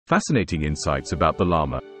Fascinating insights about the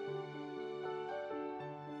llama.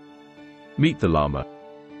 Meet the llama.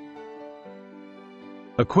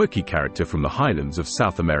 A quirky character from the highlands of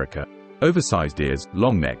South America. Oversized ears,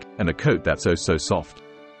 long neck, and a coat that's oh so soft.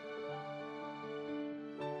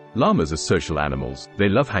 Llamas are social animals. They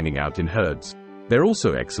love hanging out in herds. They're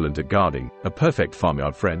also excellent at guarding, a perfect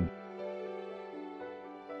farmyard friend.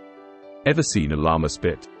 Ever seen a llama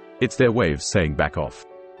spit? It's their way of saying back off.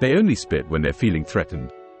 They only spit when they're feeling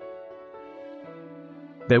threatened.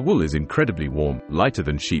 Their wool is incredibly warm, lighter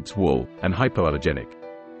than sheep's wool, and hypoallergenic.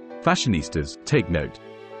 Fashionistas, take note.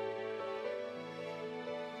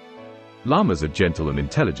 Llamas are gentle and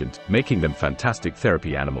intelligent, making them fantastic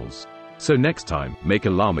therapy animals. So next time, make a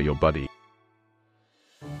llama your buddy.